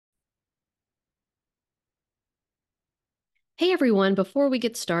Hey everyone, before we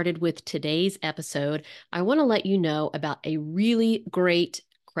get started with today's episode, I want to let you know about a really great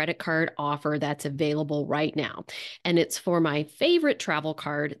credit card offer that's available right now. And it's for my favorite travel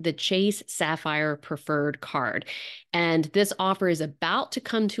card, the Chase Sapphire Preferred Card. And this offer is about to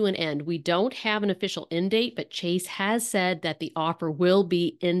come to an end. We don't have an official end date, but Chase has said that the offer will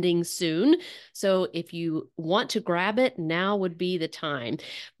be ending soon. So if you want to grab it, now would be the time.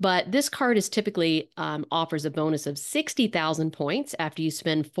 But this card is typically offers a bonus of 60,000 points after you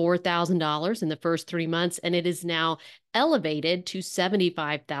spend $4,000 in the first 3 months, and it is now elevated to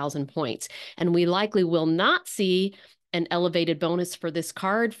 75,000 points. And we likely will not see an elevated bonus for this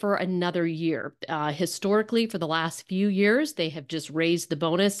card for another year. Historically, for the last few years, they have just raised the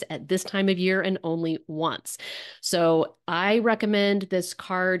bonus at this time of year and only once. So I recommend this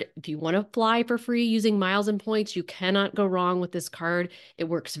card. If you want to fly for free using miles and points, you cannot go wrong with this card. It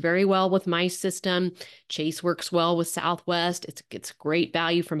works very well with my system. Chase works well with Southwest. It's great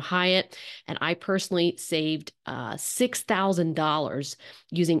value from Hyatt. And I personally saved $6,000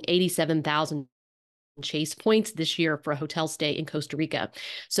 using 87,000 Chase points this year for a hotel stay in Costa Rica.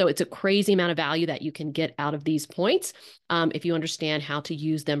 So it's a crazy amount of value that you can get out of these points if you understand how to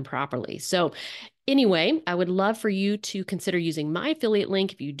use them properly. So anyway, I would love for you to consider using my affiliate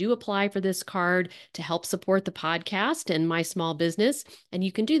link if you do apply for this card to help support the podcast and my small business. And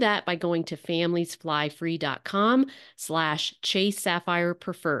you can do that by going to familiesflyfree.com/Chase Sapphire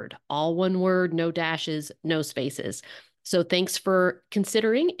Preferred. All one word, no dashes, no spaces. So thanks for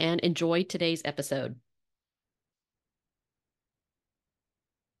considering and enjoy today's episode.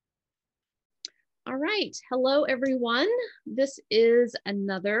 All right. Hello, everyone. This is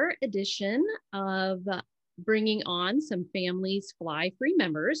another edition of bringing on some Families Fly Free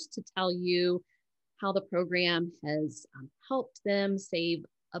members to tell you how the program has helped them save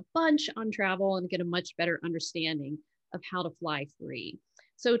a bunch on travel and get a much better understanding of how to fly free.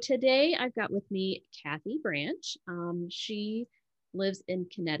 So today I've got with me Kathy Branch. She lives in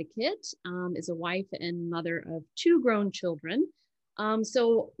Connecticut, is a wife and mother of two grown children.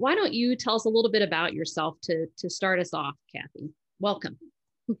 So why don't you tell us a little bit about yourself to start us off, Kathy? Welcome.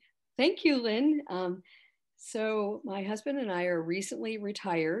 Thank you, Lynn. So my husband and I are recently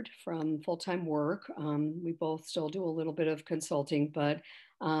retired from full-time work. We both still do a little bit of consulting, but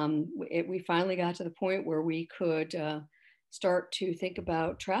we finally got to the point where we could start to think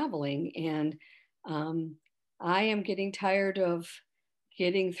about traveling. And I am getting tired of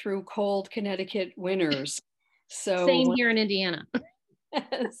getting through cold Connecticut winters. Same here in Indiana.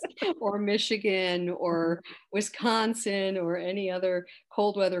 Or Michigan or Wisconsin or any other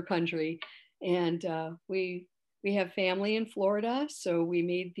cold weather country. And we have family in Florida, so we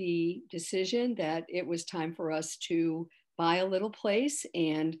made the decision that it was time for us to buy a little place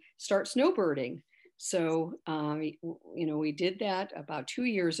and start snowbirding. So we did that about 2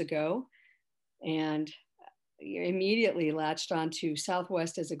 years ago, and immediately latched onto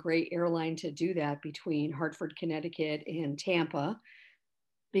Southwest as a great airline to do that between Hartford, Connecticut, and Tampa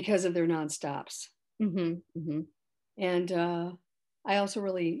because of their nonstops. Mm-hmm, mm-hmm. And I also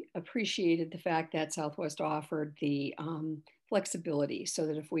really appreciated the fact that Southwest offered the flexibility so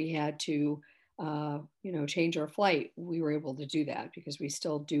that if we had to, change our flight, we were able to do that because we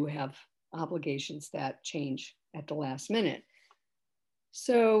still do have obligations that change at the last minute.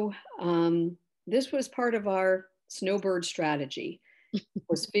 So this was part of our snowbird strategy,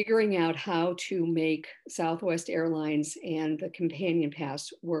 was figuring out how to make Southwest Airlines and the companion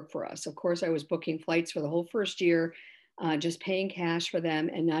pass work for us. Of course, I was booking flights for the whole first year, just paying cash for them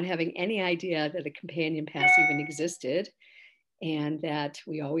and not having any idea that a companion pass even existed and that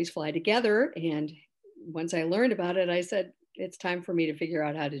we always fly together. And once I learned about it, I said, it's time for me to figure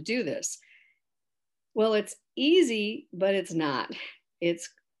out how to do this. Well, it's easy, but it's not. It's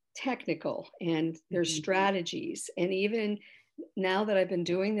technical and there's strategies. And even now that I've been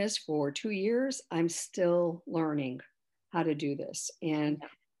doing this for 2 years, I'm still learning how to do this. And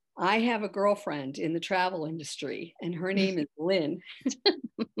I have a girlfriend in the travel industry, and her name is Lynn.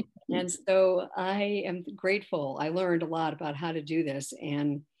 And so I am grateful. I learned a lot about how to do this.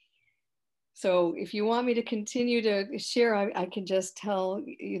 And so if you want me to continue to share, I can just tell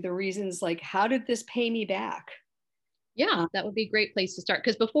you the reasons, like, how did this pay me back? Yeah, that would be a great place to start.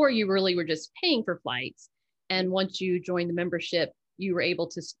 Because before you really were just paying for flights. And once you joined the membership, you were able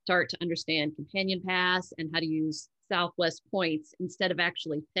to start to understand Companion Pass and how to use Southwest points instead of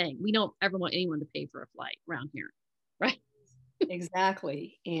actually paying. We don't ever want anyone to pay for a flight around here, right?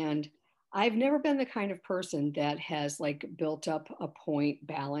 Exactly. And I've never been the kind of person that has like built up a point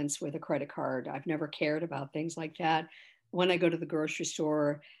balance with a credit card. I've never cared about things like that. When I go to the grocery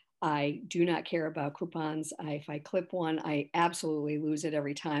store, I do not care about coupons. If I clip one, I absolutely lose it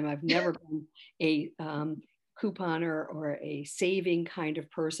every time. I've never been a couponer or a saving kind of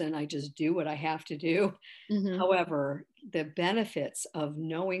person. I just do what I have to do. Hmm. However, the benefits of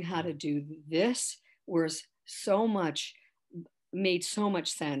knowing how to do this was so much, made so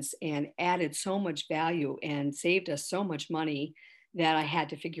much sense and added so much value and saved us so much money that I had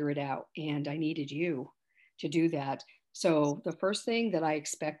to figure it out. And I needed you to do that. So the first thing that I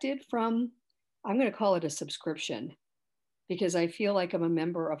expected from, I'm going to call it a subscription, because I feel like I'm a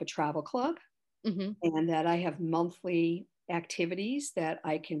member of a travel club Hmm. and that I have monthly activities that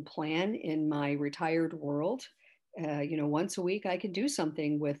I can plan in my retired world. Once a week I can do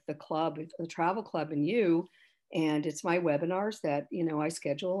something with the club, the travel club, and you. And it's my webinars that I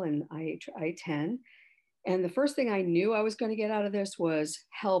schedule and I attend. And the first thing I knew I was going to get out of this was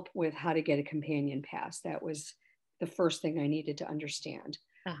help with how to get a companion pass. That was the first thing I needed to understand.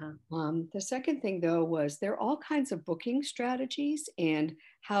 Uh-huh. The second thing, though, was there are all kinds of booking strategies and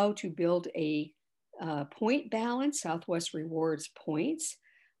how to build a point balance, Southwest Rewards points.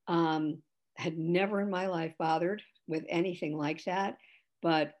 Had never in my life bothered with anything like that,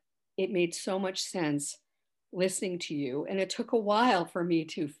 but it made so much sense listening to you. And it took a while for me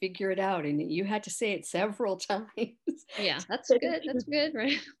to figure it out. And you had to say it several times. Yeah, that's good. That's good,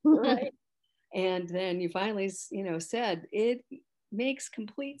 right? Right. And then you finally, said it makes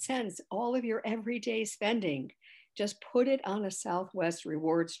complete sense. All of your everyday spending, just put it on a Southwest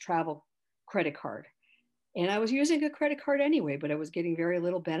Rewards travel credit card. And I was using a credit card anyway, but I was getting very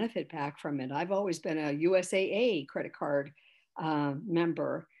little benefit back from it. I've always been a USAA credit card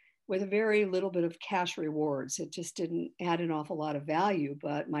member with a very little bit of cash rewards. It just didn't add an awful lot of value,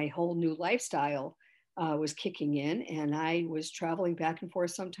 but my whole new lifestyle was kicking in, and I was traveling back and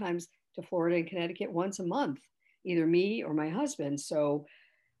forth sometimes to Florida and Connecticut once a month, either me or my husband. So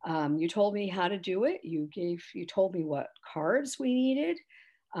you told me how to do it. You told me what cards we needed.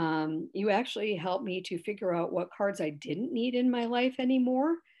 You actually helped me to figure out what cards I didn't need in my life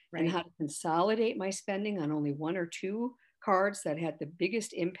anymore and Right. how to consolidate my spending on only one or two cards that had the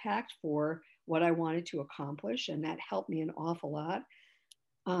biggest impact for what I wanted to accomplish. And that helped me an awful lot.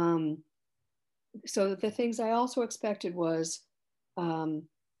 Um, so the things I also expected was um,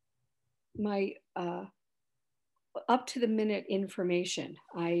 my up to the minute information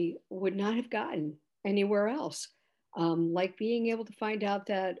I would not have gotten anywhere else. Like being able to find out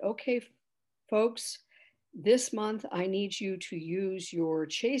that, okay, folks, this month I need you to use your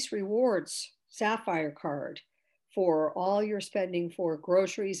Chase Rewards Sapphire card for all your spending for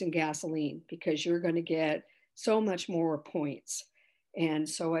groceries and gasoline because you're going to get so much more points. And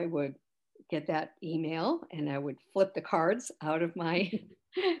so I would get that email and I would flip the cards out of my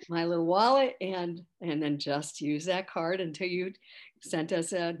little wallet and then just use that card until you sent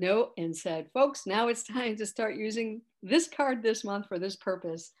us a note and said, folks, now it's time to start using this card this month for this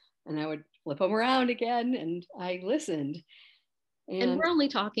purpose. And I would flip them around again and I listened. And And we're only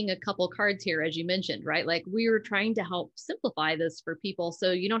talking a couple cards here, as you mentioned, right? Like we were trying to help simplify this for people.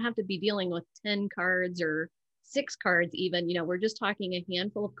 So you don't have to be dealing with 10 cards or 6 cards, even. We're just talking a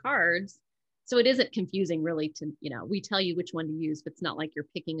handful of cards. So it isn't confusing, really, we tell you which one to use, but it's not like you're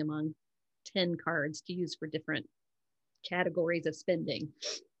picking among 10 cards to use for different categories of spending.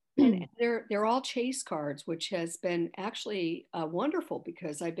 and they're all Chase cards, which has been actually wonderful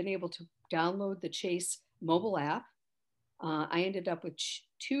because I've been able to download the Chase mobile app. I ended up with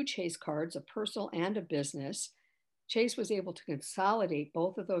two Chase cards, a personal and a business. Chase was able to consolidate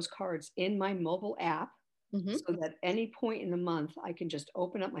both of those cards in my mobile app Mhm. so that any point in the month I can just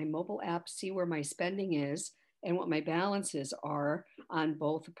open up my mobile app, see where my spending is and what my balances are on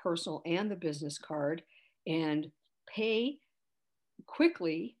both the personal and the business card and pay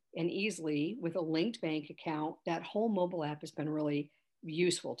quickly and easily with a linked bank account. That whole mobile app has been really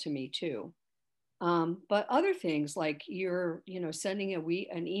useful to me too. But other things like you're, sending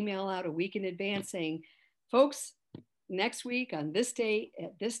an email out a week in advance saying, folks, next week on this date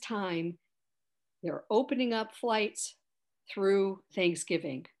at this time, they're opening up flights through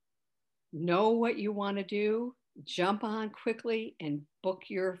Thanksgiving. Know what you want to do, jump on quickly and book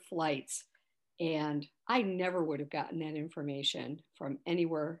your flights. And I never would have gotten that information from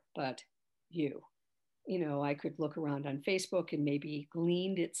anywhere but you. I could look around on Facebook and maybe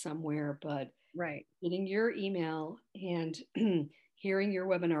gleaned it somewhere, but Right. getting your email and hearing your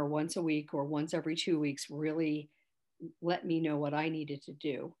webinar once a week or once every 2 weeks really let me know what I needed to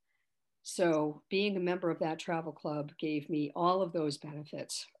do. So being a member of that travel club gave me all of those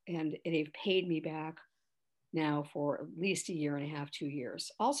benefits and they've paid me back now for at least a year and a half, 2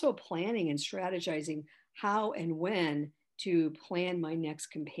 years. Also planning and strategizing how and when to plan my next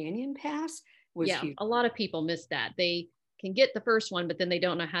companion pass was Yeah, huge. a lot of people miss that. They can get the first one, but then they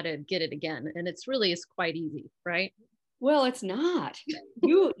don't know how to get it again. And it's really is quite easy, right? Well, it's not.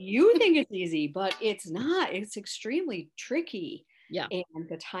 You think it's easy, but it's not. It's extremely tricky. Yeah. And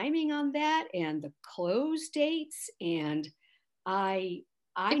the timing on that and the close dates and I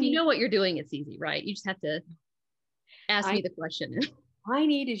I If you need know what you're doing, it's easy, right? You just have to ask I me the question. I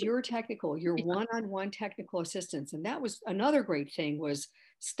need is your Yeah. one-on-one technical assistance. And that was another great thing was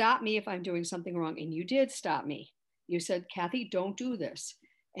stop me if I'm doing something wrong. And you did stop me. You said, Kathy, don't do this.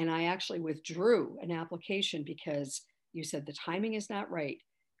 And I actually withdrew an application because you said the timing is not right.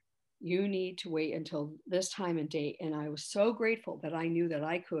 You need to wait until this time and date. And I was so grateful that I knew that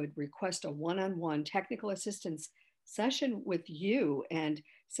I could request a one-on-one technical assistance session with you and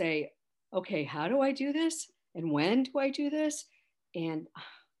say, okay, how do I do this? And when do I do this? And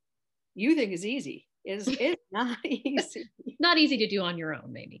you think is easy. It's not easy. Not easy to do on your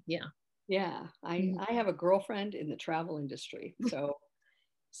own, maybe. Yeah. Yeah, I Mhm. I have a girlfriend in the travel industry,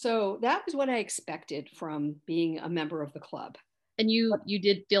 so that was what I expected from being a member of the club. And But you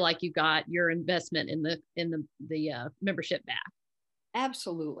did feel like you got your investment in the membership back.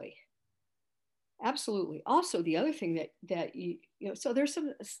 absolutely, absolutely. Also, the other thing that so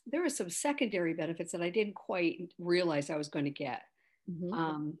there are some secondary benefits that I didn't quite realize I was going to get.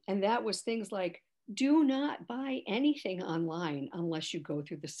 Hmm. And that was things like do not buy anything online unless you go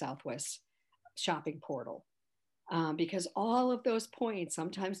through the Southwest shopping portal. Because all of those points,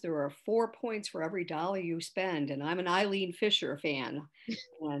 sometimes there are 4 points for every dollar you spend. And I'm an Eileen Fisher fan.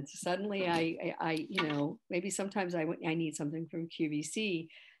 And suddenly maybe sometimes I need something from QVC.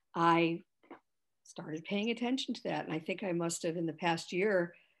 I started paying attention to that. And I think I must have in the past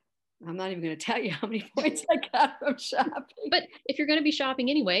year, I'm not even going to tell you how many points I got from shopping. But if you're going to be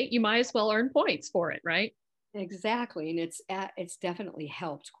shopping anyway, you might as well earn points for it, right? Exactly. And it's definitely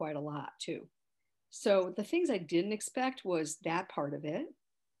helped quite a lot too. So the things I didn't expect was that part of it.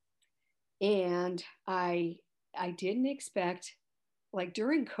 And I didn't expect like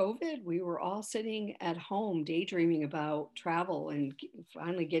during COVID, we were all sitting at home daydreaming about travel and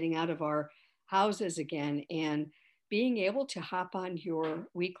finally getting out of our houses again. And being able to hop on your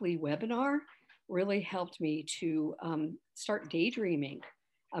weekly webinar really helped me to start daydreaming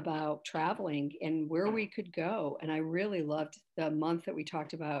about traveling and where we could go. And I really loved the month that we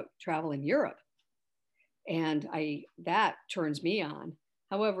talked about travel in Europe. And I that turns me on.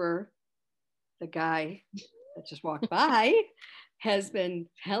 However, the guy that just walked by has been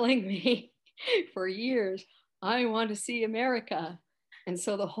telling me for years, I want to see America. And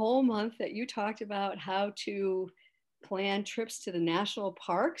so the whole month that you talked about how to plan trips to the national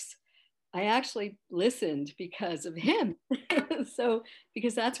parks, I actually listened because of him. So,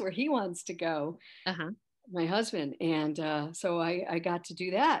 because that's where he wants to go, Uh-huh. my husband. And so I got to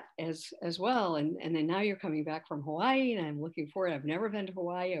do that as well. And then now you're coming back from Hawaii, and I'm looking forward. I've never been to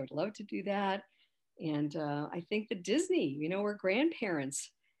Hawaii. I would love to do that. And I think the Disney, we're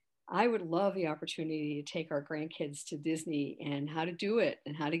grandparents. I would love the opportunity to take our grandkids to Disney and how to do it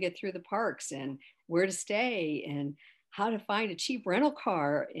and how to get through the parks and where to stay and how to find a cheap rental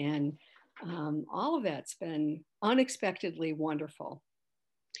car. And all of that's been unexpectedly wonderful.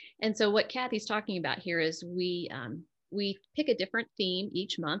 And so what Kathy's talking about here is we pick a different theme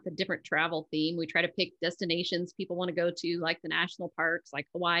each month, a different travel theme. We try to pick destinations people want to go to, like the national parks, like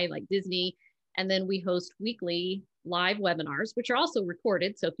Hawaii, like Disney. And then we host weekly live webinars, which are also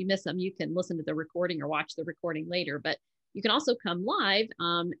recorded. So if you miss them, you can listen to the recording or watch the recording later. But you can also come live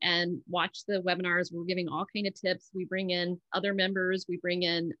and watch the webinars. We're giving all kind of tips. We bring in other members. We bring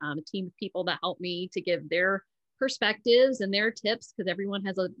in a team of people that help me to give their perspectives and their tips because everyone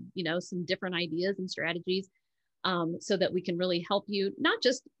has some different ideas and strategies, so that we can really help you. Not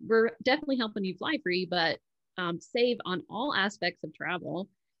just we're definitely helping you fly free, but save on all aspects of travel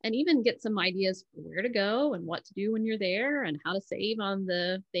and even get some ideas for where to go and what to do when you're there and how to save on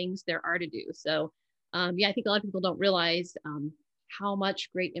the things there are to do. So yeah, I think a lot of people don't realize how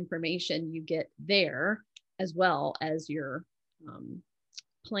much great information you get there, as well as your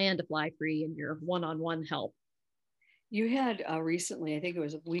plan to fly free and your one-on-one help. You had recently, I think it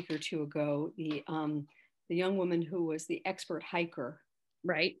was a week or two ago, the young woman who was the expert hiker.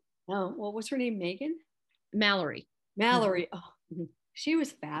 Right. Oh, what was her name? Megan? Mallory. Mallory. Oh, Mm-hmm. she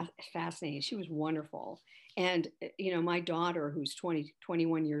was fascinating. She was wonderful. And, my daughter, who's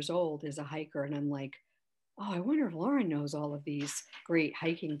 21 years old, is a hiker. And I'm like, oh, I wonder if Lauren knows all of these great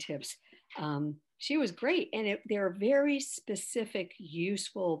hiking tips. She was great. And they're very specific,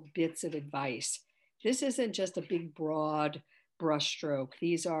 useful bits of advice. This isn't just a big, broad brushstroke.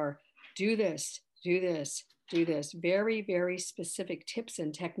 These are do this, do this. Very, very specific tips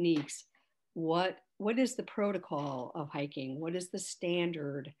and techniques. What is the protocol of hiking? What is the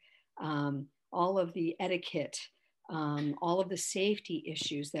standard? All of the etiquette, all of the safety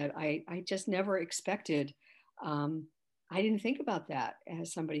issues that I just never expected. I didn't think about that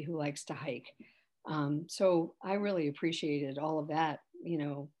as somebody who likes to hike. So I really appreciated all of that,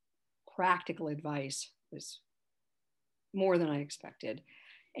 practical advice was more than I expected.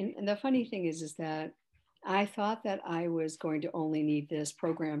 And the funny thing is that I thought that I was going to only need this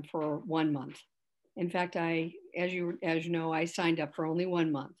program for 1 month. In fact, as you know, I signed up for only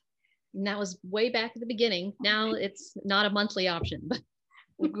 1 month. And that was way back at the beginning. Now it's not a monthly option,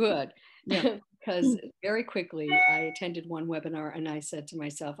 but good. Yeah. Because very quickly I attended one webinar and I said to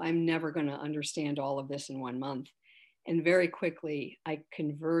myself, I'm never going to understand all of this in 1 month. And very quickly I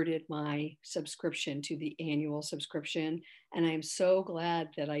converted my subscription to the annual subscription. And I'm so glad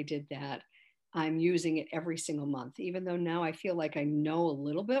that I did that. I'm using it every single month. Even though now I feel like I know a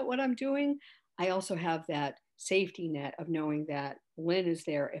little bit what I'm doing, I also have that safety net of knowing that Lynn is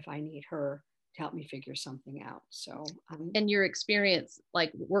there if I need her to help me figure something out. So, and your experience,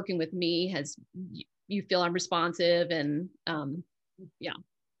 like working with me, has you feel I'm responsive and yeah,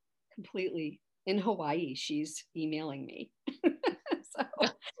 completely. In Hawaii, she's emailing me. So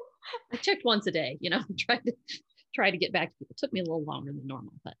I checked once a day. Try to get back to people. It took me a little longer than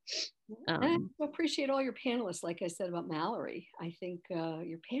normal, but I appreciate all your panelists. Like I said about Mallory, I think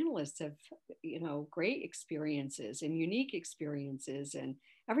your panelists have, great experiences and unique experiences, and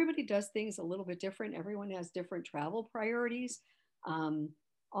everybody does things a little bit different. Everyone has different travel priorities.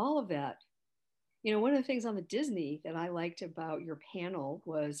 All of that. One of the things on the Disney that I liked about your panel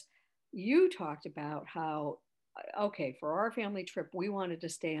was you talked about how, okay, for our family trip, we wanted to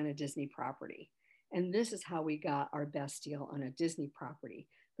stay on a Disney property. And this is how we got our best deal on a Disney property.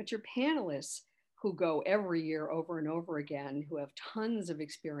 But your panelists who go every year over and over again, who have tons of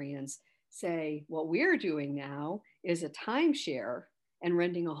experience, say, what we're doing now is a timeshare and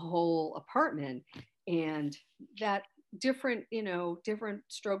renting a whole apartment. And that different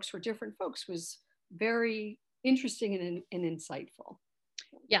strokes for different folks was very interesting and insightful.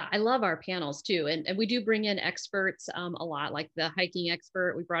 Yeah, I love our panels too. And we do bring in experts a lot, like the hiking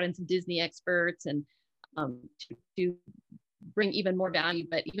expert. We brought in some Disney experts and to bring even more value,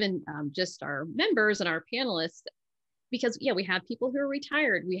 but even just our members and our panelists, because we have people who are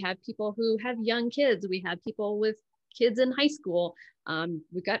retired. We have people who have young kids. We have people with kids in high school.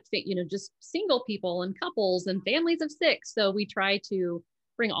 We've got, just single people and couples and families of 6. So we try to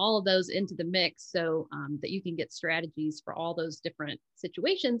bring all of those into the mix so that you can get strategies for all those different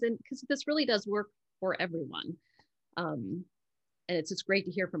situations. And because this really does work for everyone. And it's just great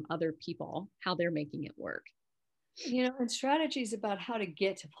to hear from other people how they're making it work. And strategies about how to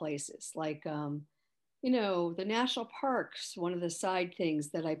get to places like, the national parks. One of the side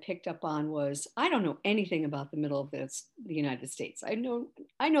things that I picked up on was I don't know anything about the middle of the United States. I know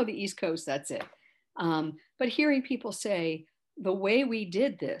the East Coast, that's it. But hearing people say, the way we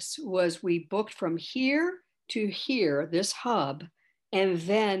did this was we booked from here to here, this hub, and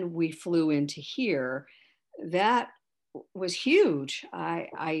then we flew into here. That was huge.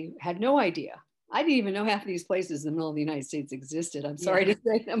 I had no idea. I didn't even know half of these places in the middle of the United States existed. I'm sorry to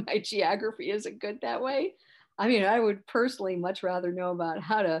say that my geography isn't good that way. I mean, I would personally much rather know about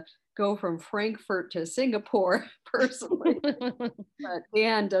how to go from Frankfurt to Singapore personally. But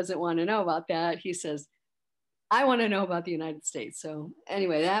Dan doesn't want to know about that. He says, I want to know about the United States. So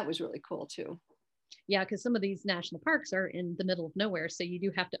anyway, that was really cool too. Yeah, because some of these national parks are in the middle of nowhere. So you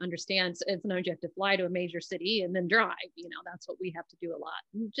do have to understand, sometimes you have to fly to a major city and then drive. That's what we have to do a lot.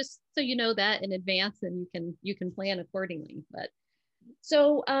 And just so you know that in advance, and you can plan accordingly. But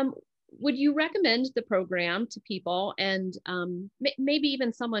so would you recommend the program to people, and maybe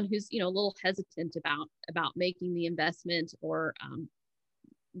even someone who's a little hesitant about making the investment, or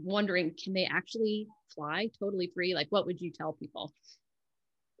wondering, can they actually fly totally free? Like, what would you tell people?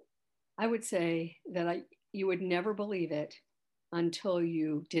 I would say that you would never believe it until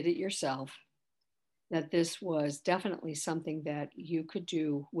you did it yourself, that this was definitely something that you could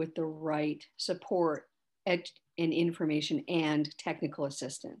do with the right support and information and technical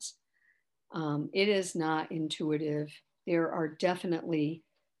assistance. It is not intuitive. There are definitely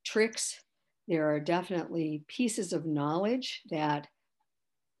tricks. There are definitely pieces of knowledge that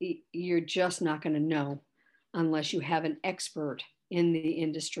you're just not going to know unless you have an expert in the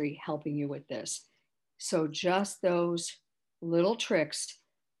industry helping you with this. So just those little tricks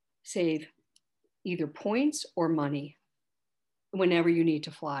save either points or money whenever you need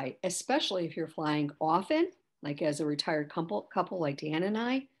to fly, especially if you're flying often, like as a retired couple like Dan and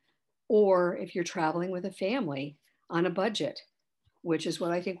I, or if you're traveling with a family on a budget, which is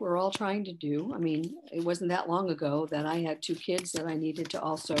what I think we're all trying to do. I mean, it wasn't that long ago that I had two kids that I needed to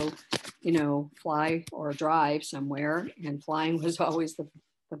also, fly or drive somewhere, and flying was always the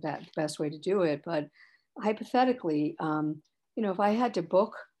best way to do it. But hypothetically, if I had to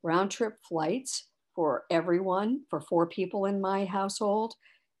book round trip flights for everyone, for four people in my household,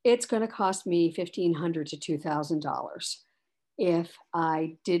 it's going to cost me $1,500 to $2,000 if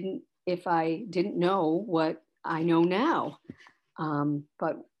I didn't know what I know now.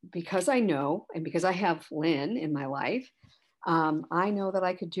 But because I know, and because I have Lynn in my life, I know that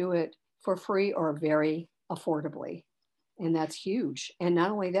I could do it for free or very affordably. And that's huge. And not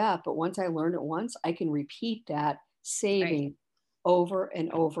only that, but once I learn it once, I can repeat that Right. saving over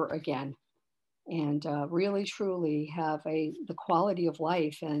and over again, and really truly have the quality of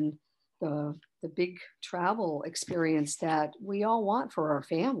life and the big travel experience that we all want for our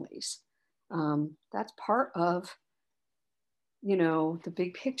families. That's part of the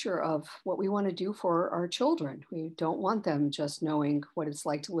big picture of what we want to do for our children. We don't want them just knowing what it's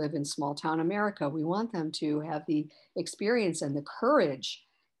like to live in small town America. We want them to have the experience and the courage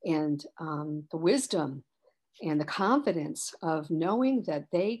and the wisdom and the confidence of knowing that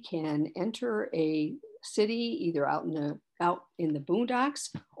they can enter a city either out in the boondocks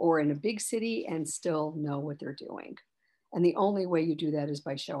or in a big city and still know what they're doing. And the only way you do that is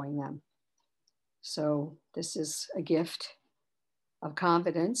by showing them. So this is a gift of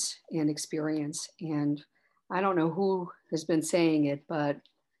confidence and experience. And I don't know who has been saying it, but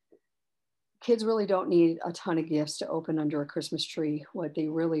kids really don't need a ton of gifts to open under a Christmas tree. What they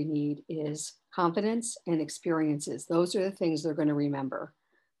really need is confidence and experiences. Those are the things they're going to remember.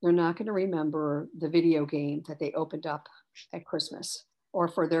 They're not going to remember the video game that they opened up at Christmas or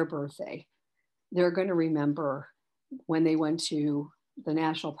for their birthday. They're going to remember when they went to the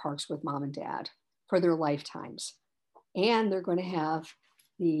national parks with mom and dad for their lifetimes. And they're going to have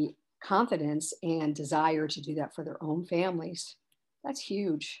the confidence and desire to do that for their own families. That's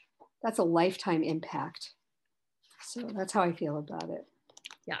huge. That's a lifetime impact. So that's how I feel about it.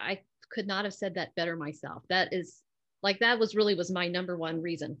 Yeah, I could not have said that better myself. That is like, that was my number one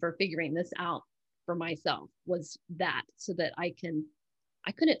reason for figuring this out for myself, was that so that I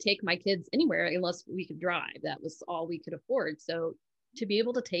couldn't take my kids anywhere unless we could drive. That was all we could afford. So to be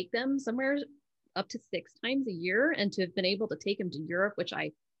able to take them somewhere up to 6 times a year, and to have been able to take them to Europe, which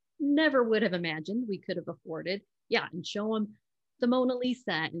I never would have imagined we could have afforded. Yeah. And show them the Mona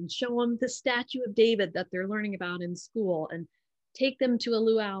Lisa and show them the Statue of David that they're learning about in school, and take them to a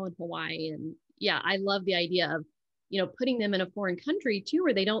luau in Hawaii. And yeah, I love the idea of, putting them in a foreign country too,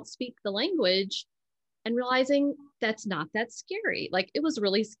 where they don't speak the language, and realizing that's not that scary. Like, it was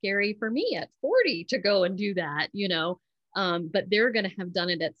really scary for me at 40 to go and do that. But they're going to have done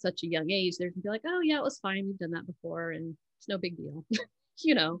it at such a young age. They're going to be like, oh yeah, it was fine. We've done that before and it's no big deal,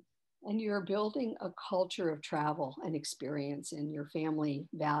 you know? And you're building a culture of travel and experience in your family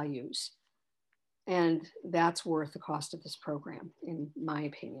values. And that's worth the cost of this program, in my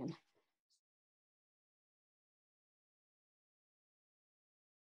opinion.